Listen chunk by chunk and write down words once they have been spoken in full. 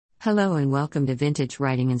Hello and welcome to Vintage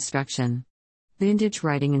Writing Instruction. Vintage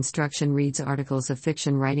Writing Instruction reads articles of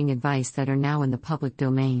fiction writing advice that are now in the public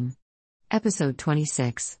domain. Episode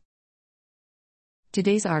 26.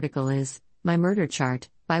 Today's article is My Murder Chart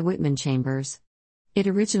by Whitman Chambers. It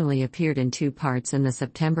originally appeared in two parts in the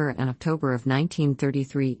September and October of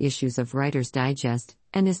 1933 issues of Writer's Digest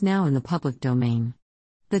and is now in the public domain.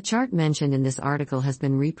 The chart mentioned in this article has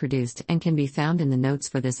been reproduced and can be found in the notes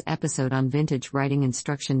for this episode on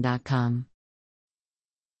vintagewritinginstruction.com.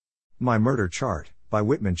 My Murder Chart, by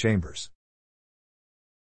Whitman Chambers.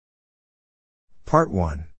 Part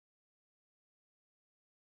 1.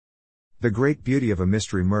 The great beauty of a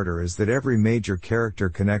mystery murder is that every major character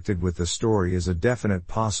connected with the story is a definite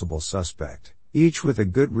possible suspect, each with a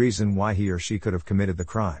good reason why he or she could have committed the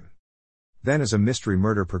crime. Then as a mystery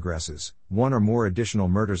murder progresses, one or more additional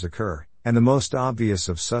murders occur, and the most obvious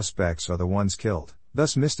of suspects are the ones killed,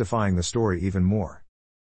 thus mystifying the story even more.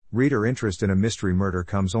 Reader interest in a mystery murder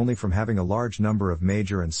comes only from having a large number of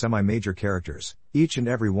major and semi-major characters, each and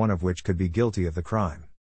every one of which could be guilty of the crime.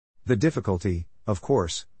 The difficulty, of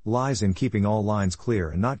course, lies in keeping all lines clear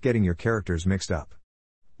and not getting your characters mixed up.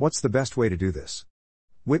 What's the best way to do this?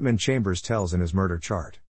 Whitman Chambers tells in his Murder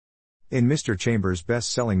Chart. In Mr. Chambers'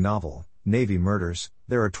 best-selling novel, Navy Murders,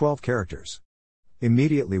 there are 12 characters.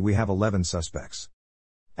 Immediately we have 11 suspects.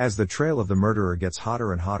 As the trail of the murderer gets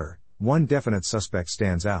hotter and hotter, one definite suspect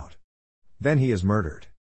stands out. Then he is murdered.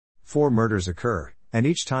 4 murders occur, and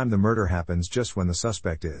each time the murder happens just when the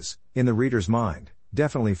suspect is, in the reader's mind,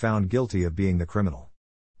 definitely found guilty of being the criminal.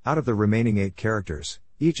 Out of the remaining 8 characters,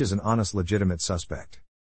 each is an honest legitimate suspect.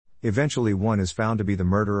 Eventually one is found to be the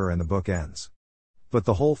murderer and the book ends. But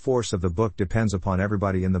the whole force of the book depends upon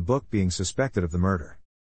everybody in the book being suspected of the murder.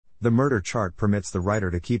 The murder chart permits the writer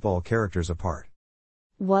to keep all characters apart.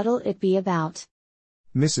 What'll it be about?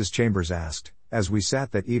 Mrs. Chambers asked, as we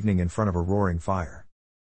sat that evening in front of a roaring fire.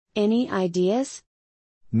 Any ideas?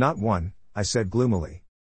 Not one, I said gloomily.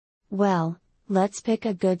 Well, let's pick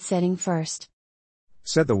a good setting first,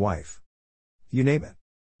 said the wife. You name it.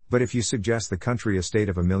 But if you suggest the country estate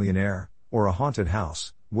of a millionaire, or a haunted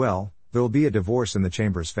house, well, there'll be a divorce in the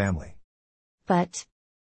Chambers family. But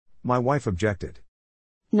my wife objected.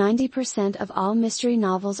 90% of all mystery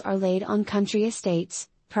novels are laid on country estates,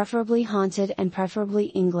 preferably haunted and preferably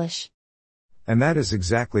English. And that is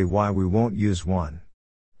exactly why we won't use one,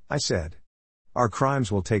 I said. Our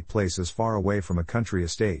crimes will take place as far away from a country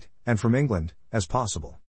estate, and from England, as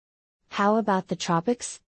possible. How about the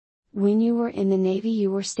tropics? When you were in the Navy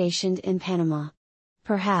you were stationed in Panama.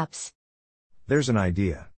 Perhaps. There's an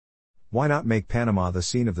idea. Why not make Panama the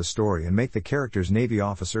scene of the story and make the characters Navy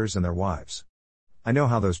officers and their wives? I know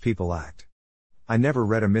how those people act. I never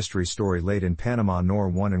read a mystery story laid in Panama nor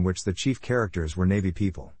one in which the chief characters were Navy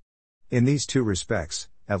people. In these two respects,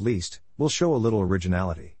 at least, we'll show a little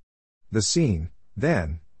originality. The scene,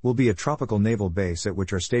 then, will be a tropical naval base at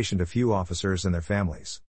which are stationed a few officers and their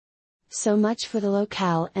families. So much for the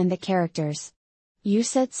locale and the characters. You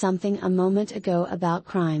said something a moment ago about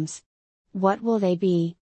crimes. What will they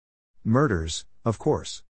be? Murders, of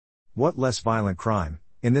course. What less violent crime,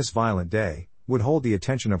 in this violent day, would hold the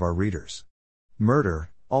attention of our readers? Murder,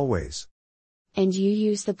 always. And you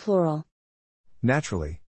use the plural.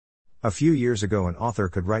 Naturally. A few years ago an author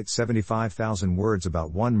could write 75,000 words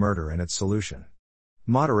about one murder and its solution.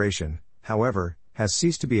 Moderation, however, has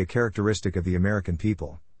ceased to be a characteristic of the American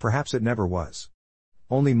people, perhaps it never was.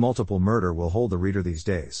 Only multiple murder will hold the reader these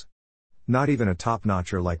days. Not even a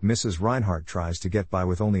top-notcher like Mrs. Reinhardt tries to get by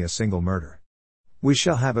with only a single murder. We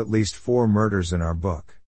shall have at least 4 murders in our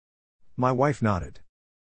book. My wife nodded.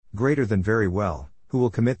 Greater than very well. Who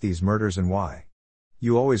will commit these murders and why?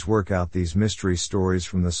 You always work out these mystery stories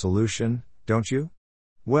from the solution, don't you?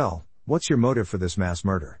 Well, what's your motive for this mass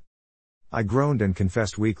murder? I groaned and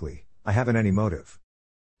confessed weakly, I haven't any motive.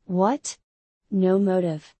 What? No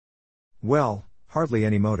motive? Well, hardly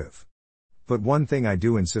any motive. But one thing I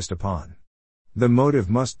do insist upon. The motive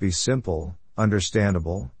must be simple,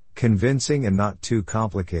 understandable, convincing and not too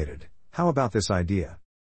complicated. How about this idea?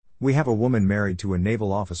 We have a woman married to a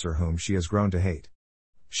naval officer whom she has grown to hate.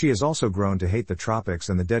 She has also grown to hate the tropics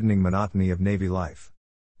and the deadening monotony of Navy life.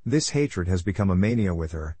 This hatred has become a mania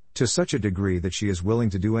with her, to such a degree that she is willing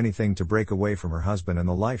to do anything to break away from her husband and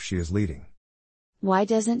the life she is leading. Why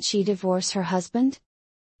doesn't she divorce her husband?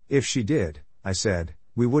 If she did, I said,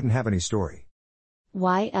 we wouldn't have any story.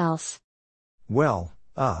 Why else? Well,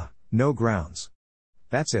 no grounds.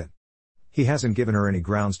 That's it. He hasn't given her any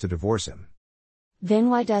grounds to divorce him. Then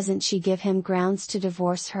why doesn't she give him grounds to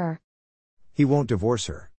divorce her? He won't divorce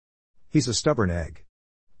her. He's a stubborn egg.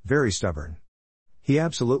 Very stubborn. He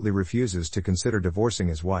absolutely refuses to consider divorcing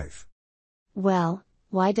his wife. Well,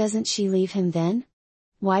 why doesn't she leave him then?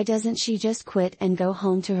 Why doesn't she just quit and go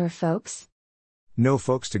home to her folks? No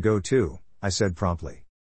folks to go to, I said promptly.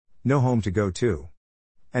 No home to go to.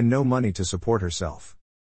 And no money to support herself.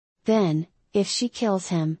 Then, if she kills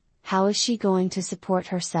him, how is she going to support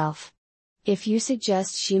herself? If you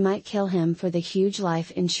suggest she might kill him for the huge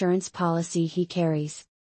life insurance policy he carries.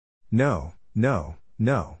 No.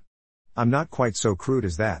 I'm not quite so crude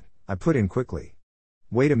as that, I put in quickly.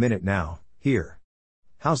 Wait a minute now, here.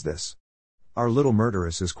 How's this? Our little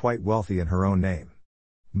murderess is quite wealthy in her own name.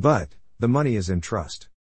 But, the money is in trust.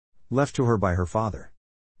 Left to her by her father.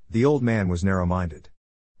 The old man was narrow-minded.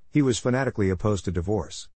 He was fanatically opposed to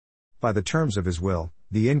divorce. By the terms of his will,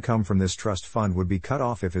 the income from this trust fund would be cut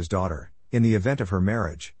off if his daughter, in the event of her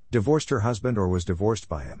marriage, divorced her husband or was divorced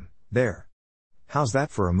by him. There. How's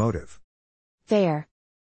that for a motive? Fair.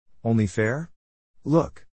 Only fair?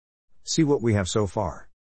 Look. See what we have so far.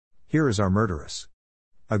 Here is our murderess.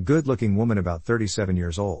 A good-looking woman about 37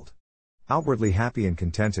 years old. Outwardly happy and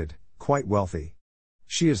contented, quite wealthy.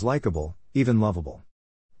 She is likable, even lovable.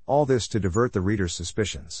 All this to divert the reader's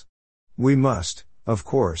suspicions. We must, of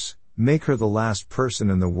course, make her the last person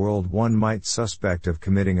in the world one might suspect of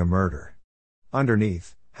committing a murder.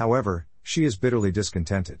 Underneath, however, she is bitterly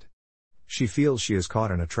discontented. She feels she is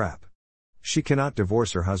caught in a trap. She cannot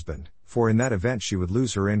divorce her husband, for in that event she would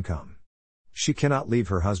lose her income. She cannot leave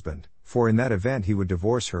her husband, for in that event he would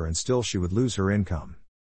divorce her and still she would lose her income.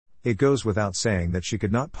 It goes without saying that she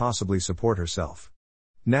could not possibly support herself.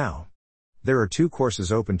 Now, there are two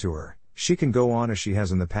courses open to her. She can go on as she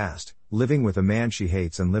has in the past, living with a man she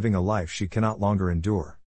hates and living a life she cannot longer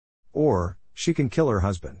endure. Or, she can kill her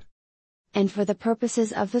husband. And for the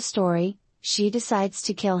purposes of the story, she decides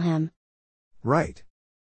to kill him. Right.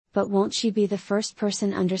 But won't she be the first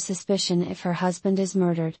person under suspicion if her husband is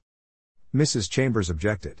murdered? Mrs. Chambers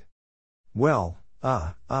objected. Well,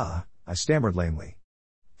 I stammered lamely.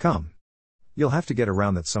 Come. You'll have to get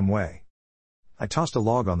around that some way. I tossed a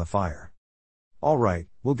log on the fire. All right,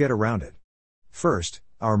 we'll get around it. First,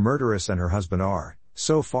 our murderess and her husband are,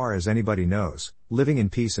 so far as anybody knows, living in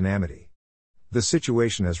peace and amity. The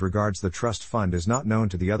situation as regards the trust fund is not known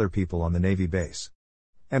to the other people on the Navy base.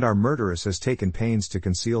 And our murderess has taken pains to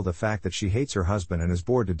conceal the fact that she hates her husband and is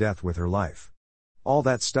bored to death with her life. All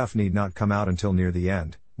that stuff need not come out until near the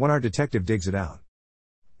end, when our detective digs it out.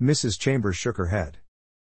 Mrs. Chambers shook her head.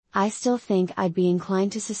 I still think I'd be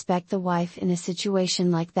inclined to suspect the wife in a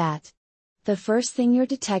situation like that. The first thing your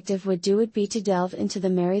detective would do would be to delve into the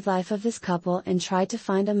married life of this couple and try to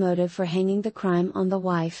find a motive for hanging the crime on the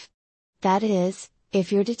wife. That is,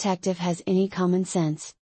 if your detective has any common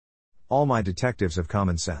sense. All my detectives have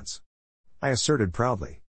common sense. I asserted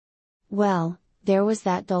proudly. Well, there was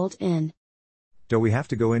that dolt in. Do we have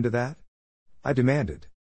to go into that? I demanded.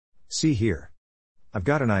 See here. I've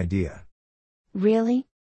got an idea. Really?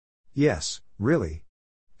 Yes, really.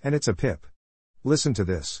 And it's a pip. Listen to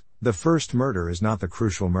this, the first murder is not the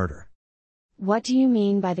crucial murder. What do you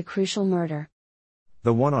mean by the crucial murder?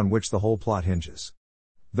 The one on which the whole plot hinges.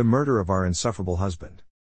 The murder of our insufferable husband.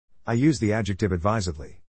 I use the adjective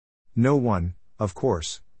advisedly. No one, of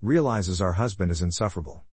course, realizes our husband is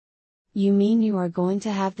insufferable. You mean you are going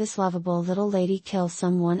to have this lovable little lady kill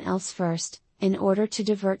someone else first, in order to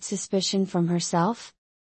divert suspicion from herself?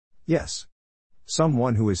 Yes.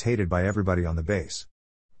 Someone who is hated by everybody on the base.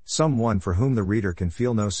 Someone for whom the reader can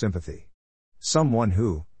feel no sympathy. Someone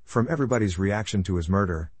who, from everybody's reaction to his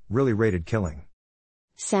murder, really rated killing.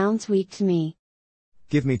 Sounds weak to me.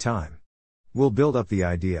 Give me time. We'll build up the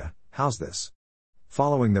idea, how's this?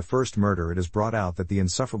 Following the first murder, it is brought out that the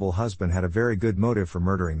insufferable husband had a very good motive for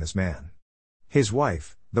murdering this man. His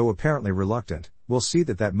wife, though apparently reluctant, will see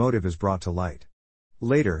that that motive is brought to light.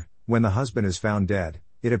 Later, when the husband is found dead,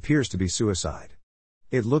 it appears to be suicide.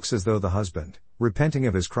 It looks as though the husband, repenting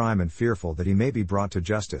of his crime and fearful that he may be brought to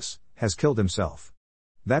justice, has killed himself.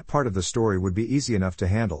 That part of the story would be easy enough to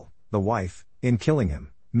handle. The wife, in killing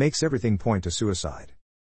him, makes everything point to suicide.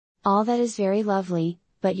 All that is very lovely,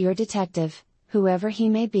 but your detective, whoever he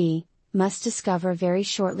may be, must discover very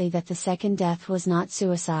shortly that the second death was not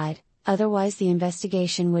suicide, otherwise the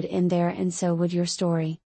investigation would end there and so would your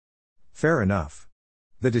story. Fair enough.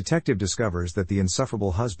 The detective discovers that the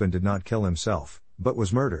insufferable husband did not kill himself, but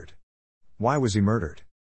was murdered. Why was he murdered?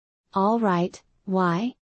 All right,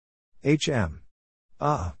 why?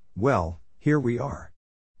 Well, here we are.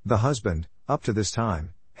 The husband, up to this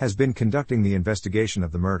time, has been conducting the investigation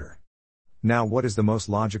of the murder. Now what is the most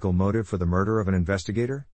logical motive for the murder of an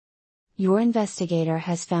investigator? Your investigator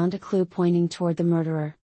has found a clue pointing toward the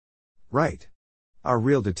murderer. Right. Our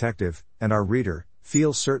real detective, and our reader,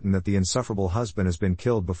 feels certain that the insufferable husband has been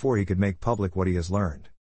killed before he could make public what he has learned.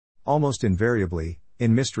 Almost invariably,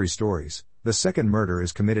 in mystery stories, the second murder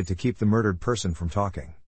is committed to keep the murdered person from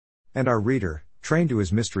talking. And our reader, trained to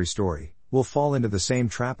his mystery story, will fall into the same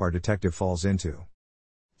trap our detective falls into.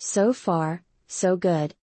 So far, so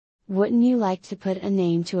good. Wouldn't you like to put a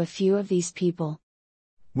name to a few of these people?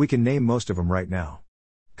 We can name most of them right now.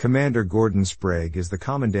 Commander Gordon Sprague is the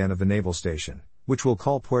commandant of the naval station, which we'll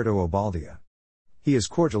call Puerto Obaldia. He is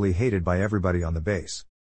cordially hated by everybody on the base.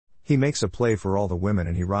 He makes a play for all the women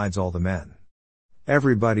and he rides all the men.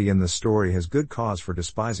 Everybody in the story has good cause for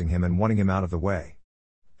despising him and wanting him out of the way.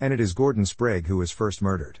 And it is Gordon Sprague who is first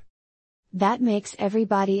murdered. That makes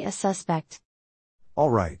everybody a suspect. All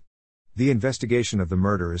right. The investigation of the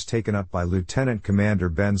murder is taken up by Lieutenant Commander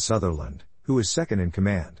Ben Sutherland, who is second in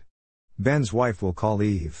command. Ben's wife we'll call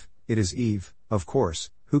Eve. It is Eve, of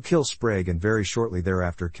course, who kills Sprague and very shortly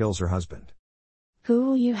thereafter kills her husband. Who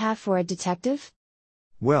will you have for a detective?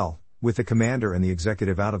 Well, with the commander and the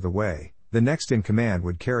executive out of the way, the next in command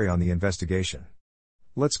would carry on the investigation.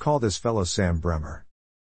 Let's call this fellow Sam Bremer.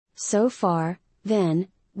 So far, then,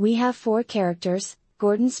 we have 4 characters: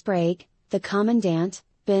 Gordon Sprague, the commandant,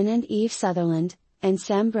 Ben and Eve Sutherland, and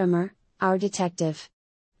Sam Bremer, our detective.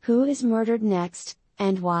 Who is murdered next,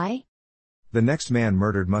 and why? The next man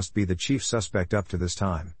murdered must be the chief suspect up to this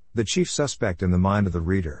time, the chief suspect in the mind of the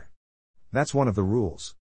reader. That's one of the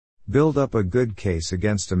rules. Build up a good case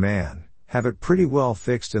against a man, have it pretty well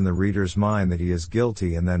fixed in the reader's mind that he is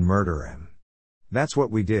guilty and then murder him. That's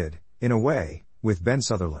what we did, in a way, with Ben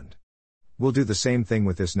Sutherland. We'll do the same thing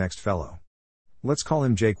with this next fellow. Let's call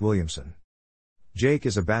him Jake Williamson. Jake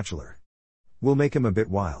is a bachelor. We'll make him a bit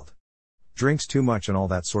wild. Drinks too much and all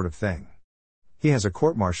that sort of thing. He has a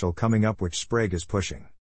court-martial coming up which Sprague is pushing.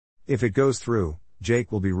 If it goes through,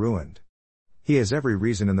 Jake will be ruined. He has every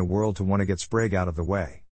reason in the world to want to get Sprague out of the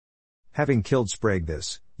way. Having killed Sprague,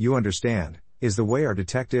 this, you understand, is the way our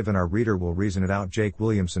detective and our reader will reason it out. Jake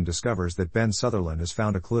Williamson discovers that Ben Sutherland has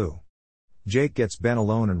found a clue. Jake gets Ben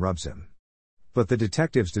alone and rubs him. But the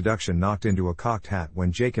detective's deduction knocked into a cocked hat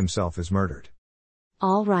when Jake himself is murdered.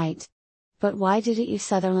 All right. But why did Eve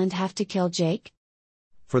Sutherland have to kill Jake?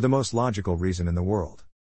 For the most logical reason in the world.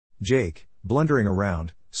 Jake, blundering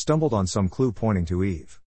around, stumbled on some clue pointing to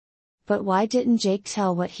Eve. But why didn't Jake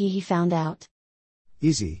tell what he found out?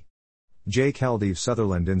 Easy. Jake held Eve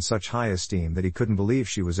Sutherland in such high esteem that he couldn't believe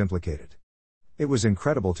she was implicated. It was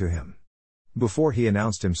incredible to him. Before he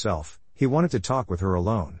announced himself, he wanted to talk with her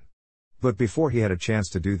alone. But before he had a chance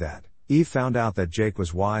to do that, Eve found out that Jake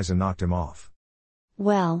was wise and knocked him off.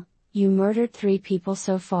 Well, you murdered 3 people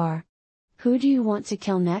so far. Who do you want to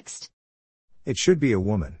kill next? It should be a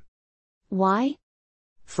woman. Why?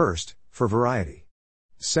 First, for variety.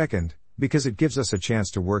 Second, because it gives us a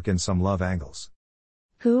chance to work in some love angles.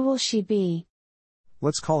 Who will she be?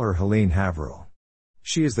 Let's call her Helene Haverhill.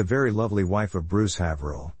 She is the very lovely wife of Bruce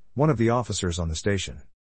Haverhill, one of the officers on the station.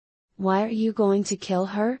 Why are you going to kill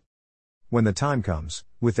her? When the time comes,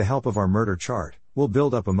 with the help of our murder chart, we'll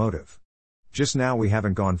build up a motive. Just now we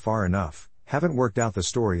haven't gone far enough, haven't worked out the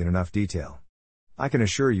story in enough detail. I can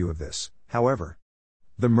assure you of this, however.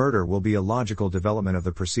 The murder will be a logical development of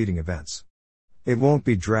the preceding events. It won't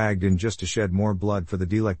be dragged in just to shed more blood for the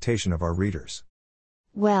delectation of our readers.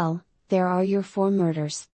 Well, there are your 4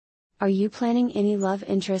 murders. Are you planning any love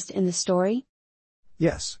interest in the story?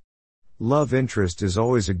 Yes. Love interest is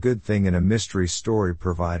always a good thing in a mystery story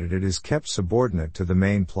provided it is kept subordinate to the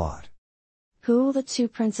main plot. Who will the 2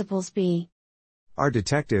 principals be? Our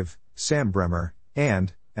detective, Sam Bremer,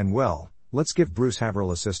 and well, let's give Bruce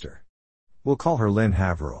Haverhill a sister. We'll call her Lynn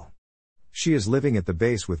Haverhill. She is living at the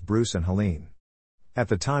base with Bruce and Helene. At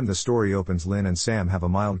the time the story opens, Lynn and Sam have a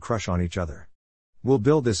mild crush on each other. We'll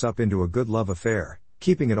build this up into a good love affair,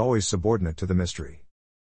 keeping it always subordinate to the mystery.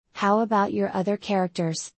 How about your other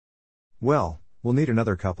characters? Well, we'll need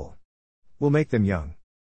another couple. We'll make them young.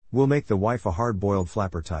 We'll make the wife a hard-boiled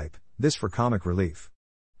flapper type, this for comic relief.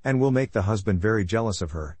 And we'll make the husband very jealous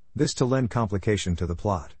of her, this to lend complication to the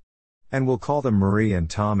plot. And we'll call them Marie and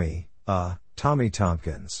Tommy, Tommy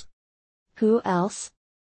Tompkins. Who else?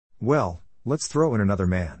 Well, let's throw in another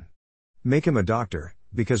man. Make him a doctor,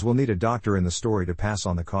 because we'll need a doctor in the story to pass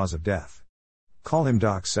on the cause of death. Call him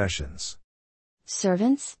Doc Sessions.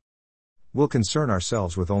 Servants? We'll concern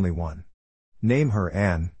ourselves with only one. Name her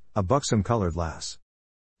Anne, a buxom-colored lass.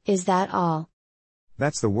 Is that all?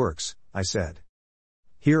 That's the works, I said.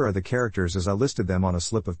 Here are the characters as I listed them on a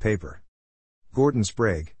slip of paper. Gordon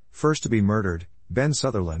Sprague, first to be murdered, Ben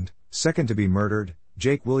Sutherland, second to be murdered,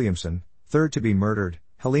 Jake Williamson, third to be murdered,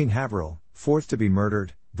 Helene Haverhill, fourth to be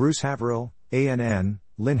murdered, Bruce Haverhill, ANN,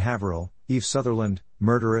 Lynn Haverhill, Eve Sutherland,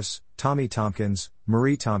 murderess, Tommy Tompkins,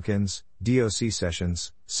 Marie Tompkins, DOC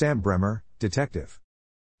Sessions, Sam Bremer, detective.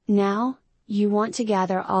 Now, you want to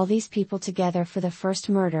gather all these people together for the first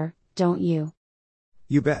murder, don't you?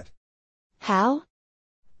 You bet. How?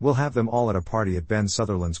 We'll have them all at a party at Ben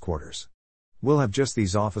Sutherland's quarters. We'll have just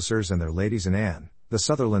these officers and their ladies and Anne, the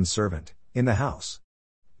Sutherland servant, in the house.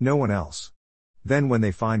 No one else. Then when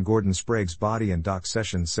they find Gordon Sprague's body and Doc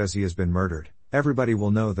Sessions says he has been murdered, everybody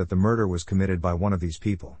will know that the murder was committed by one of these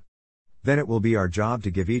people. Then it will be our job to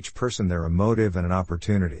give each person there a motive and an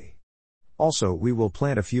opportunity. Also, we will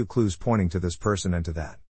plant a few clues pointing to this person and to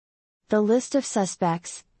that. The list of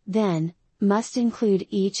suspects, then, must include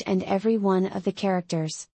each and every one of the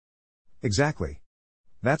characters. Exactly.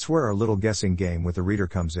 That's where our little guessing game with the reader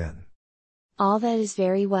comes in. All that is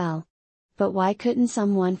very well. But why couldn't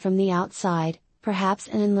someone from the outside, perhaps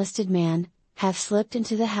an enlisted man, have slipped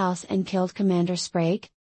into the house and killed Commander Sprague?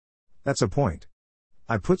 That's a point.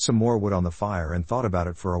 I put some more wood on the fire and thought about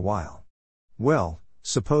it for a while. Well,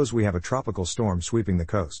 suppose we have a tropical storm sweeping the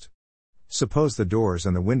coast. Suppose the doors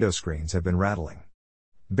and the window screens have been rattling.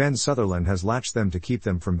 Ben Sutherland has latched them to keep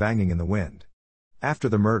them from banging in the wind. After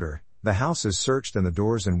the murder, the house is searched and the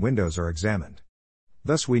doors and windows are examined.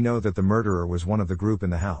 Thus we know that the murderer was one of the group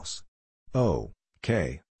in the house.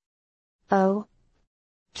 Okay.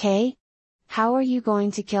 Okay? How are you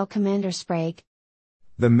going to kill Commander Sprague?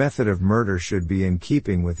 The method of murder should be in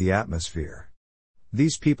keeping with the atmosphere.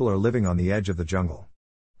 These people are living on the edge of the jungle.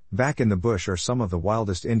 Back in the bush are some of the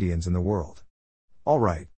wildest Indians in the world. All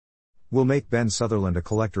right. We'll make Ben Sutherland a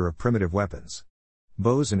collector of primitive weapons.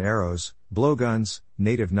 Bows and arrows, blowguns,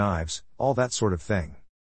 native knives, all that sort of thing.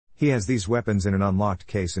 He has these weapons in an unlocked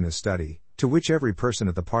case in his study, to which every person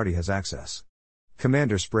at the party has access.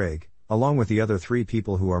 Commander Sprague, along with the other 3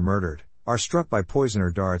 people who are murdered, are struck by poison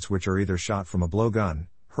or darts which are either shot from a blowgun,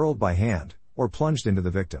 hurled by hand, or plunged into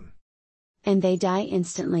the victim. And they die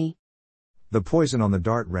instantly. The poison on the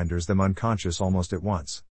dart renders them unconscious almost at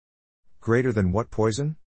once. Greater than what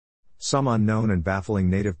poison? Some unknown and baffling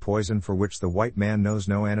native poison for which the white man knows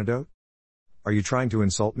no antidote? Are you trying to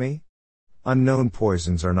insult me? Unknown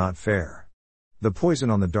poisons are not fair. The poison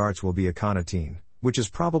on the darts will be aconitine, which is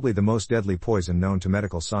probably the most deadly poison known to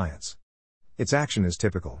medical science. Its action is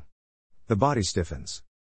typical. The body stiffens.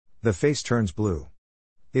 The face turns blue.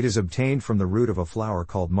 It is obtained from the root of a flower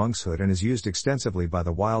called monkshood and is used extensively by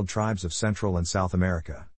the wild tribes of Central and South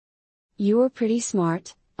America. You are pretty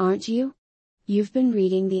smart, aren't you? You've been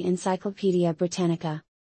reading the Encyclopedia Britannica.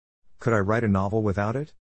 Could I write a novel without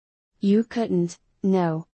it? You couldn't,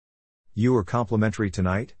 no. You are complimentary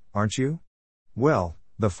tonight, aren't you? Well,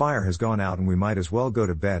 the fire has gone out and we might as well go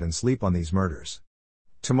to bed and sleep on these murders.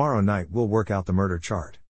 Tomorrow night we'll work out the murder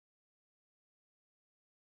chart.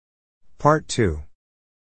 Part 2.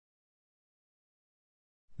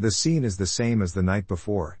 The scene is the same as the night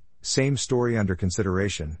before, same story under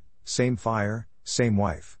consideration, same fire, same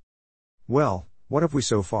wife. Well, what have we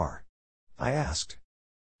so far? I asked.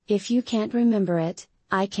 If you can't remember it,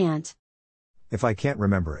 I can't. If I can't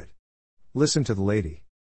remember it. Listen to the lady.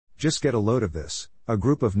 Just get a load of this. A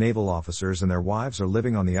group of naval officers and their wives are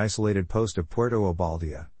living on the isolated post of Puerto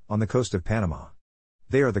Obaldia, on the coast of Panama.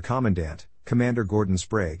 They are the commandant, Commander Gordon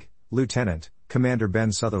Sprague, Lieutenant, Commander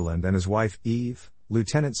Ben Sutherland and his wife, Eve,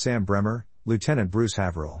 Lieutenant Sam Bremer, Lieutenant Bruce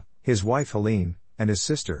Haverhill, his wife Helene, and his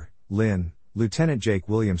sister, Lynn, Lieutenant Jake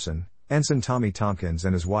Williamson, Ensign Tommy Tompkins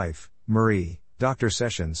and his wife, Marie, Dr.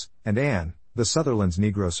 Sessions, and Anne, the Sutherland's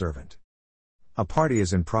Negro servant. A party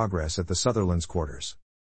is in progress at the Sutherland's quarters.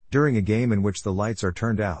 During a game in which the lights are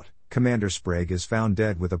turned out, Commander Sprague is found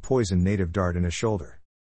dead with a poisoned native dart in his shoulder.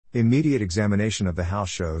 Immediate examination of the house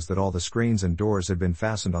shows that all the screens and doors had been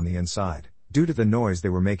fastened on the inside, due to the noise they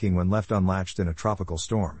were making when left unlatched in a tropical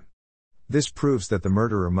storm. This proves that the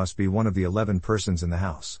murderer must be one of the 11 persons in the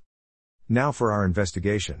house. Now for our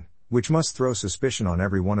investigation, which must throw suspicion on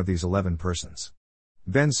every one of these 11 persons.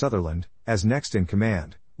 Ben Sutherland, as next in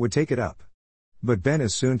command, would take it up. But Ben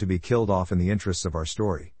is soon to be killed off in the interests of our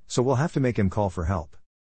story, so we'll have to make him call for help.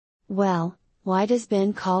 Well, why does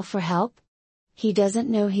Ben call for help? He doesn't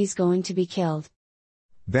know he's going to be killed.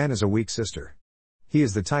 Ben is a weak sister. He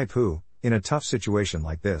is the type who, in a tough situation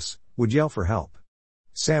like this, would yell for help.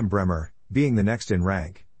 Sam Bremer, being the next in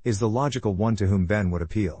rank, is the logical one to whom Ben would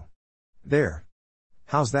appeal. There.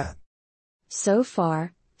 How's that? So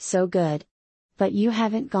far, so good. But you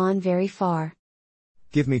haven't gone very far.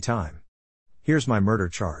 Give me time. Here's my murder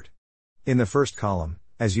chart. In the first column,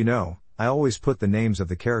 as you know, I always put the names of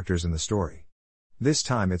the characters in the story. This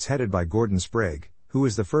time it's headed by Gordon Sprague, who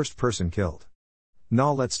is the first person killed.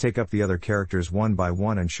 Now let's take up the other characters one by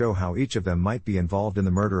one and show how each of them might be involved in the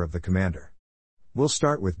murder of the commander. We'll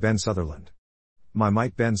start with Ben Sutherland.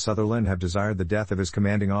 Might Ben Sutherland have desired the death of his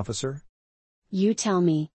commanding officer? You tell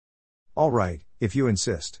me. Alright, if you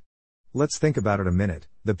insist. Let's think about it a minute.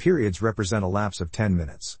 The periods represent a lapse of 10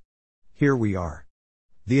 minutes. Here we are.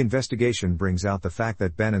 The investigation brings out the fact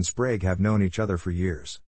that Ben and Sprague have known each other for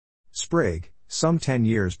years. Sprague, some 10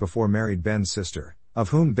 years before, married Ben's sister, of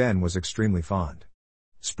whom Ben was extremely fond.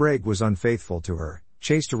 Sprague was unfaithful to her,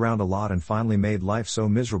 chased around a lot, and finally made life so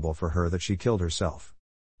miserable for her that she killed herself.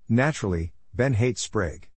 Naturally, Ben hates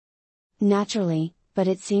Sprague. Naturally, but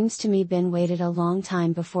it seems to me Ben waited a long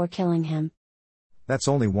time before killing him. That's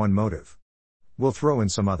only one motive. We'll throw in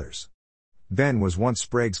some others. Ben was once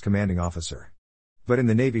Sprague's commanding officer. But in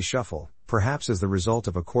the Navy shuffle, perhaps as the result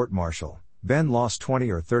of a court-martial, Ben lost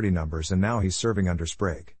 20 or 30 numbers and now he's serving under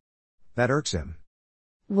Sprague. That irks him.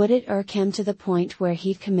 Would it irk him to the point where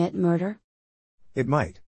he'd commit murder? It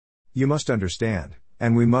might. You must understand,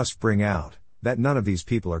 and we must bring out, that none of these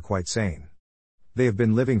people are quite sane. They have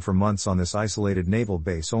been living for months on this isolated naval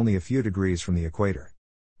base only a few degrees from the equator.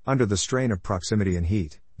 Under the strain of proximity and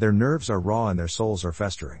heat, their nerves are raw and their souls are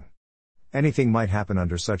festering. Anything might happen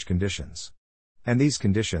under such conditions. And these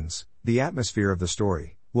conditions, the atmosphere of the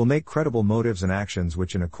story, will make credible motives and actions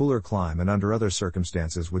which in a cooler clime and under other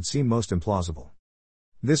circumstances would seem most implausible.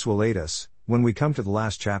 This will aid us, when we come to the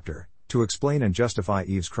last chapter, to explain and justify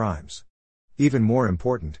Eve's crimes. Even more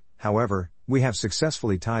important, however, we have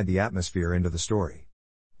successfully tied the atmosphere into the story.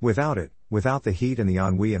 Without it, without the heat and the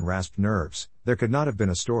ennui and rasped nerves, there could not have been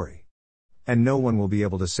a story. And no one will be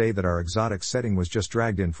able to say that our exotic setting was just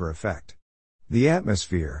dragged in for effect. The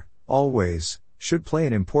atmosphere, always, should play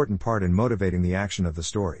an important part in motivating the action of the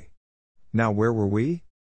story. Now where were we?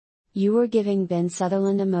 You were giving Ben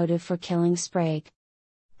Sutherland a motive for killing Sprague.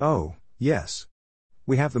 Oh, yes.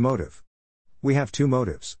 We have the motive. We have two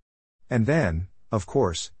motives. And then, of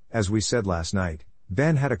course, as we said last night,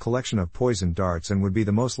 Ben had a collection of poisoned darts and would be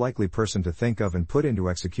the most likely person to think of and put into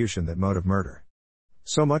execution that mode of murder.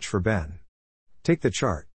 So much for Ben. Take the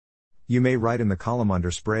chart. You may write in the column under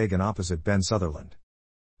Sprague and opposite Ben Sutherland.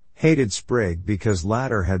 Hated Sprague because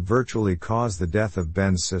latter had virtually caused the death of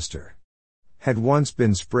Ben's sister. Had once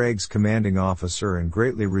been Sprague's commanding officer and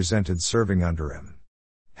greatly resented serving under him.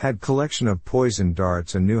 Had collection of poisoned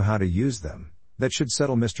darts and knew how to use them. That should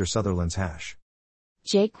settle Mr. Sutherland's hash.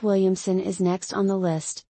 Jake Williamson is next on the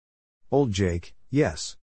list. Old Jake,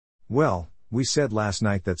 yes. Well, we said last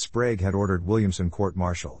night that Sprague had ordered Williamson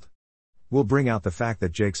court-martialed. We'll bring out the fact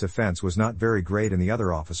that Jake's offense was not very great and the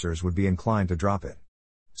other officers would be inclined to drop it.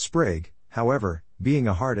 Sprague, however, being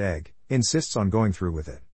a hard egg, insists on going through with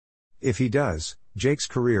it. If he does, Jake's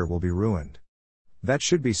career will be ruined. That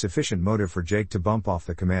should be sufficient motive for Jake to bump off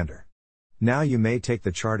the commander. Now you may take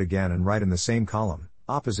the chart again and write in the same column,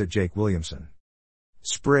 opposite Jake Williamson.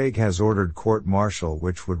 Sprague has ordered court-martial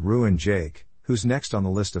which would ruin Jake, who's next on the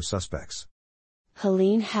list of suspects.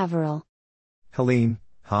 Helene Haverhill. Helene,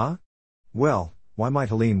 huh? Well, why might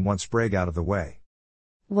Helene want Sprague out of the way?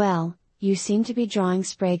 Well, you seem to be drawing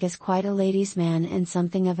Sprague as quite a ladies' man and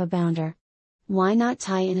something of a bounder. Why not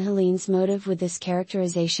tie in Helene's motive with this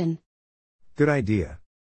characterization? Good idea.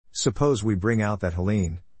 Suppose we bring out that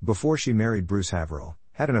Helene, before she married Bruce Haverhill,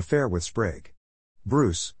 had an affair with Sprague.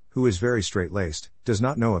 Bruce, who is very straight-laced, does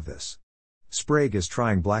not know of this. Sprague is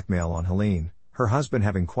trying blackmail on Helene, her husband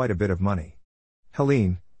having quite a bit of money.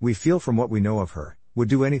 Helene, we feel from what we know of her, would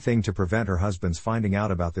do anything to prevent her husband's finding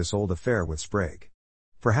out about this old affair with Sprague.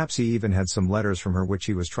 Perhaps he even had some letters from her which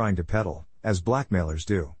he was trying to peddle, as blackmailers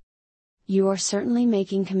do. You are certainly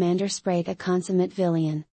making Commander Sprague a consummate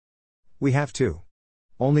villain. We have to.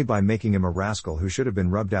 Only by making him a rascal who should have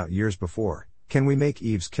been rubbed out years before, can we make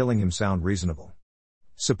Eve's killing him sound reasonable.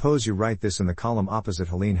 Suppose you write this in the column opposite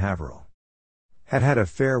Helene Haverhill. Had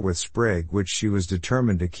affair with Sprague which she was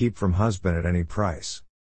determined to keep from husband at any price.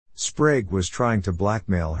 Sprague was trying to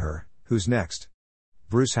blackmail her. Who's next?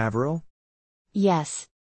 Bruce Haverhill? Yes.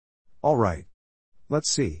 All right.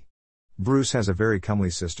 Let's see. Bruce has a very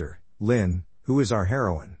comely sister, Lynn, who is our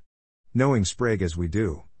heroine. Knowing Sprague as we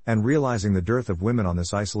do, and realizing the dearth of women on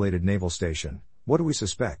this isolated naval station, what do we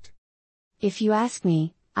suspect? If you ask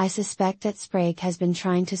me, I suspect that Sprague has been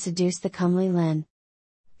trying to seduce the comely Lynn.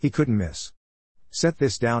 He couldn't miss. Set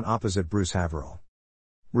this down opposite Bruce Haverhill.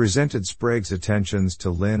 Resented Sprague's attentions to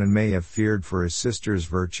Lynn and may have feared for his sister's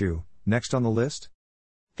virtue. Next on the list?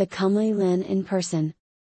 The comely Lynn in person.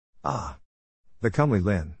 Ah. The comely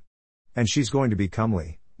Lynn. And she's going to be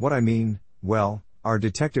comely. What I mean, well, our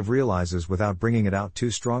detective realizes without bringing it out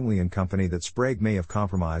too strongly in company that Sprague may have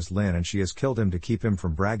compromised Lynn and she has killed him to keep him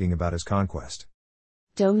from bragging about his conquest.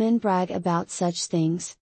 Do men brag about such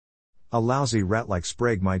things? A lousy rat like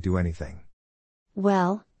Sprague might do anything.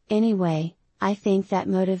 Well, anyway, I think that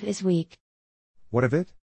motive is weak. What of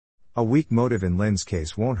it? A weak motive in Lynn's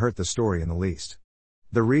case won't hurt the story in the least.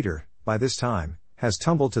 The reader, by this time, has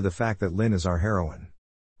tumbled to the fact that Lynn is our heroine.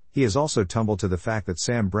 He has also tumbled to the fact that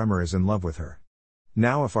Sam Bremer is in love with her.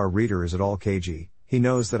 Now if our reader is at all cagey, he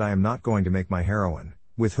knows that I am not going to make my heroine,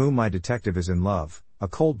 with whom my detective is in love, a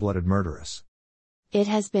cold-blooded murderess. It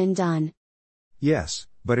has been done. Yes,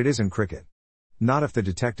 but it isn't cricket. Not if the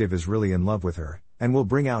detective is really in love with her, and will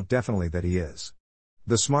bring out definitely that he is.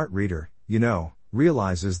 The smart reader,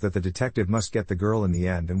 realizes that the detective must get the girl in the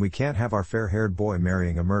end and we can't have our fair-haired boy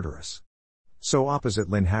marrying a murderess. So opposite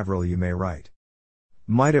Lynn Haverhill you may write.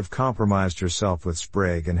 Might have compromised herself with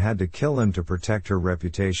Sprague and had to kill him to protect her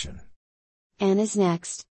reputation. Anne is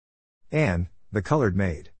next. Anne, the colored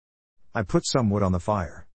maid. I put some wood on the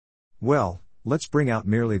fire. Well, let's bring out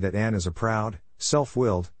merely that Anne is a proud,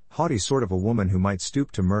 self-willed, haughty sort of a woman who might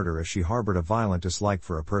stoop to murder if she harbored a violent dislike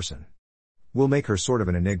for a person. We'll make her sort of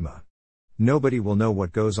an enigma. Nobody will know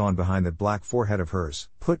what goes on behind that black forehead of hers,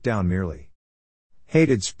 put down merely.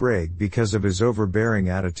 Hated Sprague because of his overbearing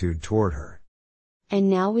attitude toward her. And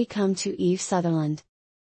now we come to Eve Sutherland.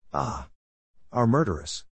 Ah. Our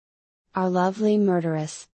murderess. Our lovely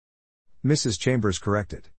murderess. Mrs. Chambers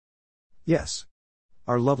corrected. Yes.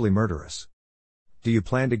 Our lovely murderess. Do you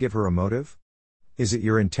plan to give her a motive? Is it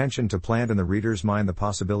your intention to plant in the reader's mind the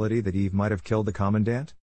possibility that Eve might have killed the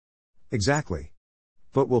commandant? Exactly.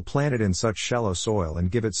 But we'll plant it in such shallow soil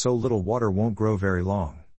and give it so little water won't grow very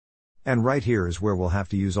long. And right here is where we'll have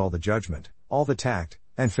to use all the judgment, all the tact,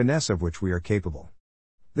 and finesse of which we are capable.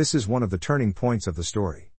 This is one of the turning points of the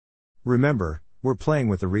story. Remember, we're playing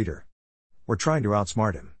with the reader. We're trying to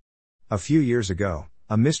outsmart him. A few years ago,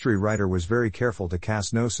 a mystery writer was very careful to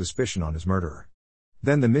cast no suspicion on his murderer.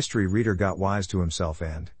 Then the mystery reader got wise to himself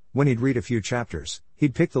and, when he'd read a few chapters,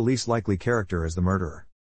 he'd pick the least likely character as the murderer.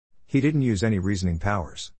 He didn't use any reasoning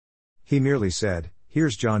powers. He merely said,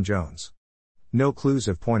 "Here's John Jones." No clues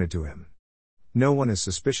have pointed to him. No one is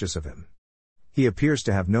suspicious of him. He appears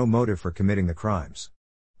to have no motive for committing the crimes.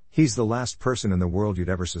 He's the last person in the world you'd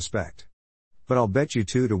ever suspect. But I'll bet you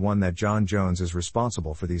 2-1 that John Jones is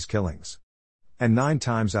responsible for these killings. And 9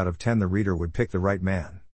 times out of 10 the reader would pick the right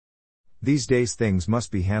man. These days things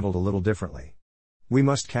must be handled a little differently. We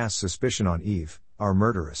must cast suspicion on Eve, our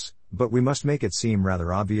murderess, but we must make it seem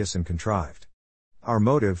rather obvious and contrived. Our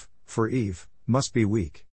motive, for Eve, must be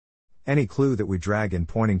weak. Any clue that we drag in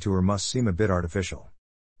pointing to her must seem a bit artificial.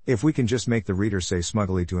 If we can just make the reader say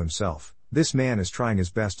smugly to himself, "This man is trying his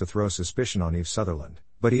best to throw suspicion on Eve Sutherland,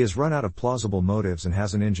 but he has run out of plausible motives and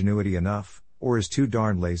hasn't ingenuity enough, or is too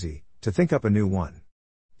darned lazy, to think up a new one.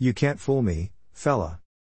 You can't fool me, fella.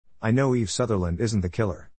 I know Eve Sutherland isn't the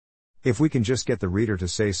killer." If we can just get the reader to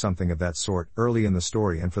say something of that sort early in the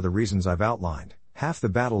story and for the reasons I've outlined, half the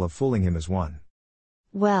battle of fooling him is won.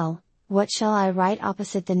 Well, what shall I write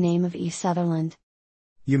opposite the name of Eve Sutherland?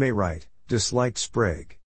 You may write, disliked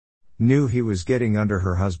Sprague. Knew he was getting under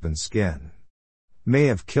her husband's skin. May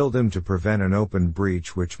have killed him to prevent an open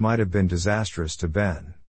breach which might have been disastrous to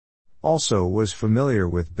Ben. Also was familiar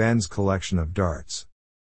with Ben's collection of darts.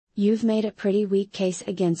 You've made a pretty weak case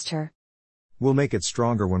against her. We'll make it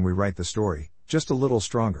stronger when we write the story, just a little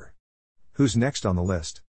stronger. Who's next on the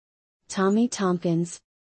list? Tommy Tompkins.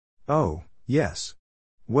 Oh, yes.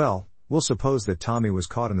 Well, we'll suppose that Tommy was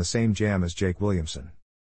caught in the same jam as Jake Williamson.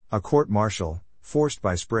 A court-martial, forced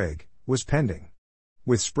by Sprague, was pending.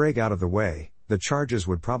 With Sprague out of the way, the charges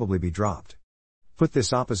would probably be dropped. Put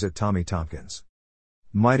this opposite Tommy Tompkins.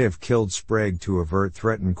 Might have killed Sprague to avert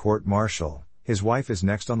threatened court-martial. His wife is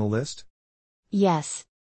next on the list? Yes.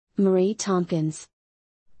 Marie Tompkins.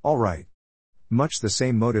 All right. Much the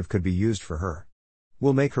same motive could be used for her.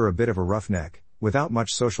 We'll make her a bit of a roughneck, without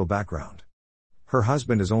much social background. Her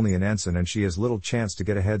husband is only an ensign and she has little chance to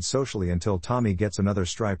get ahead socially until Tommy gets another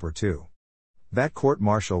stripe or two. That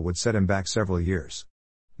court-martial would set him back several years.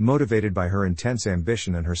 Motivated by her intense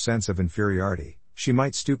ambition and her sense of inferiority, she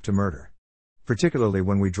might stoop to murder. Particularly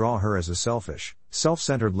when we draw her as a selfish,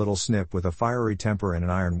 self-centered little snip with a fiery temper and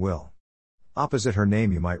an iron will. Opposite her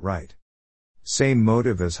name you might write. Same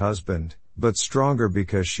motive as husband, but stronger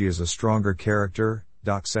because she is a stronger character.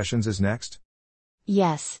 Doc Sessions is next?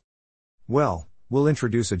 Yes. Well, we'll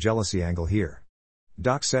introduce a jealousy angle here.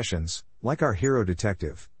 Doc Sessions, like our hero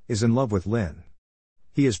detective, is in love with Lynn.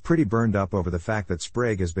 He is pretty burned up over the fact that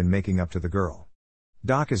Sprague has been making up to the girl.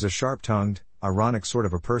 Doc is a sharp-tongued, ironic sort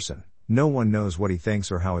of a person. No one knows what he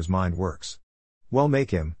thinks or how his mind works. Well,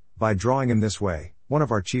 make him, by drawing him this way, one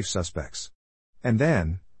of our chief suspects. And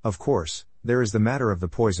then, of course, there is the matter of the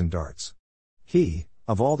poisoned darts. He,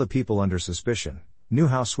 of all the people under suspicion, knew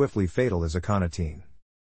how swiftly fatal is aconitine.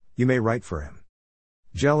 You may write for him.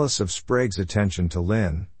 Jealous of Sprague's attention to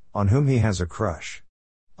Lynn, on whom he has a crush.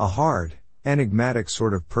 A hard, enigmatic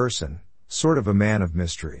sort of person, sort of a man of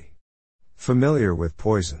mystery. Familiar with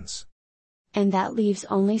poisons. And that leaves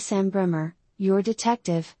only Sam Bremer, your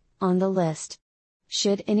detective, on the list.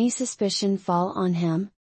 Should any suspicion fall on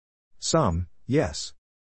him? Some, yes.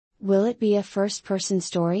 Will it be a first-person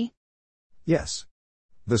story? Yes.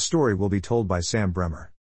 The story will be told by Sam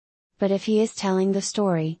Bremer. But if he is telling the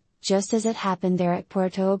story, just as it happened there at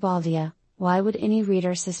Puerto Ubaldia, why would any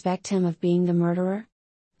reader suspect him of being the murderer?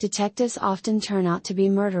 Detectives often turn out to be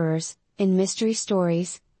murderers, in mystery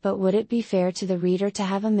stories, but would it be fair to the reader to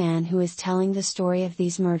have a man who is telling the story of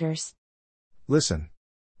these murders? Listen.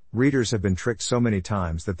 Readers have been tricked so many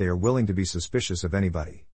times that they are willing to be suspicious of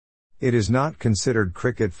anybody. It is not considered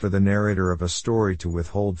cricket for the narrator of a story to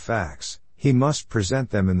withhold facts, he must present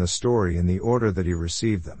them in the story in the order that he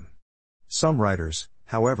received them. Some writers,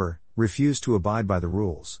 however, refuse to abide by the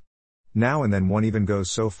rules. Now and then one even goes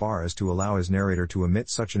so far as to allow his narrator to omit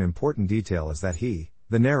such an important detail as that he,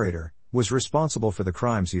 the narrator, was responsible for the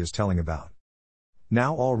crimes he is telling about.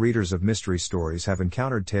 Now all readers of mystery stories have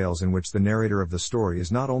encountered tales in which the narrator of the story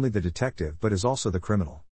is not only the detective but is also the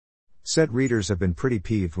criminal. Said readers have been pretty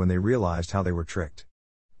peeved when they realized how they were tricked.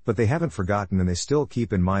 But they haven't forgotten and they still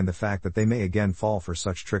keep in mind the fact that they may again fall for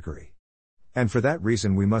such trickery. And for that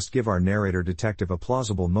reason we must give our narrator detective a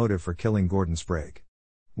plausible motive for killing Gordon Sprague.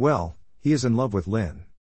 Well, he is in love with Lynn.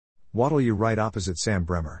 What'll you write opposite Sam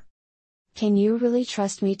Bremer? Can you really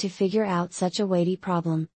trust me to figure out such a weighty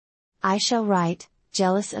problem? I shall write,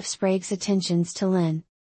 jealous of Sprague's attentions to Lynn.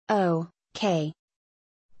 Okay.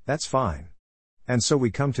 That's fine. And so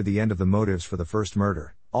we come to the end of the motives for the first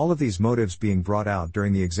murder, all of these motives being brought out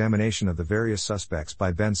during the examination of the various suspects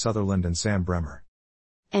by Ben Sutherland and Sam Bremer.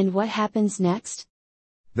 And what happens next?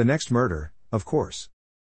 The next murder, of course.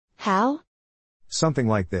 How? Something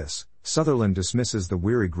like this. Sutherland dismisses the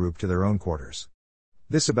weary group to their own quarters.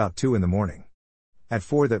 This about 2 a.m. At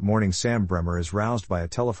 4 that morning Sam Bremer is roused by a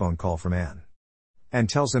telephone call from Anne. Anne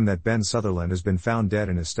tells him that Ben Sutherland has been found dead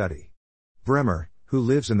in his study. Bremer, who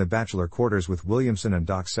lives in the bachelor quarters with Williamson and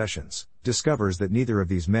Doc Sessions, discovers that neither of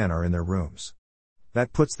these men are in their rooms.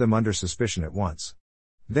 That puts them under suspicion at once.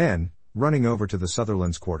 Then, running over to the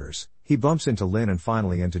Sutherland's quarters, he bumps into Lynn and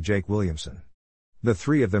finally into Jake Williamson. The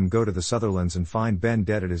three of them go to the Sutherlands and find Ben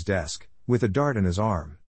dead at his desk, with a dart in his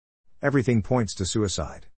arm. Everything points to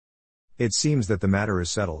suicide. It seems that the matter is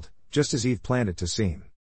settled, just as Eve planned it to seem.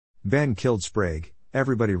 Ben killed Sprague,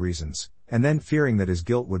 everybody reasons, and then fearing that his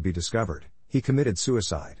guilt would be discovered, he committed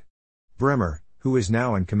suicide. Bremer, who is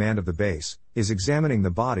now in command of the base, is examining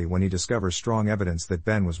the body when he discovers strong evidence that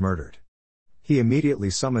Ben was murdered. He immediately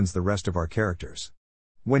summons the rest of our characters.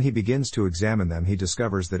 When he begins to examine them he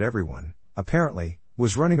discovers that everyone, apparently,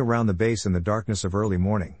 was running around the base in the darkness of early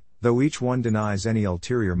morning, though each one denies any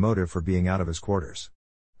ulterior motive for being out of his quarters.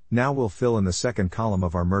 Now we'll fill in the second column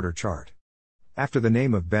of our murder chart. After the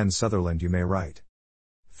name of Ben Sutherland you may write.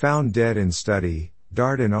 Found dead in study,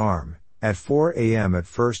 dart in arm, at 4 a.m. at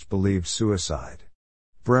first believed suicide.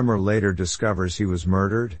 Bremer later discovers he was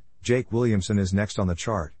murdered. Jake Williamson is next on the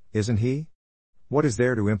chart, isn't he? What is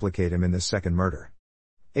there to implicate him in this second murder?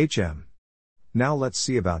 HM. Now let's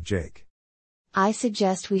see about Jake. I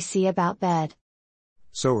suggest we see about bed.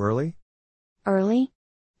 So early? Early?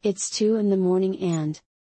 It's 2 a.m. and...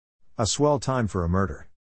 A swell time for a murder.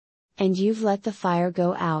 And you've let the fire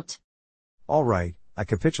go out. All right, I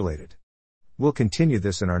capitulated. We'll continue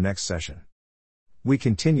this in our next session. We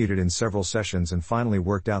continued it in several sessions and finally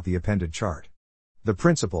worked out the appended chart. The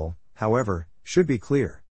principle, however, should be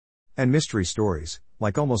clear. And mystery stories,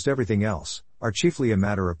 like almost everything else, are chiefly a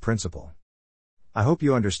matter of principle. I hope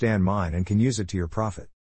you understand mine and can use it to your profit.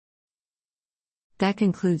 That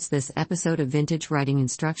concludes this episode of Vintage Writing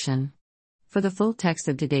Instruction. For the full text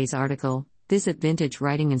of today's article, visit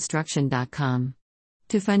vintagewritinginstruction.com.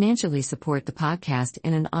 To financially support the podcast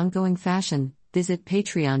in an ongoing fashion, visit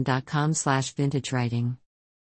patreon.com/vintagewriting.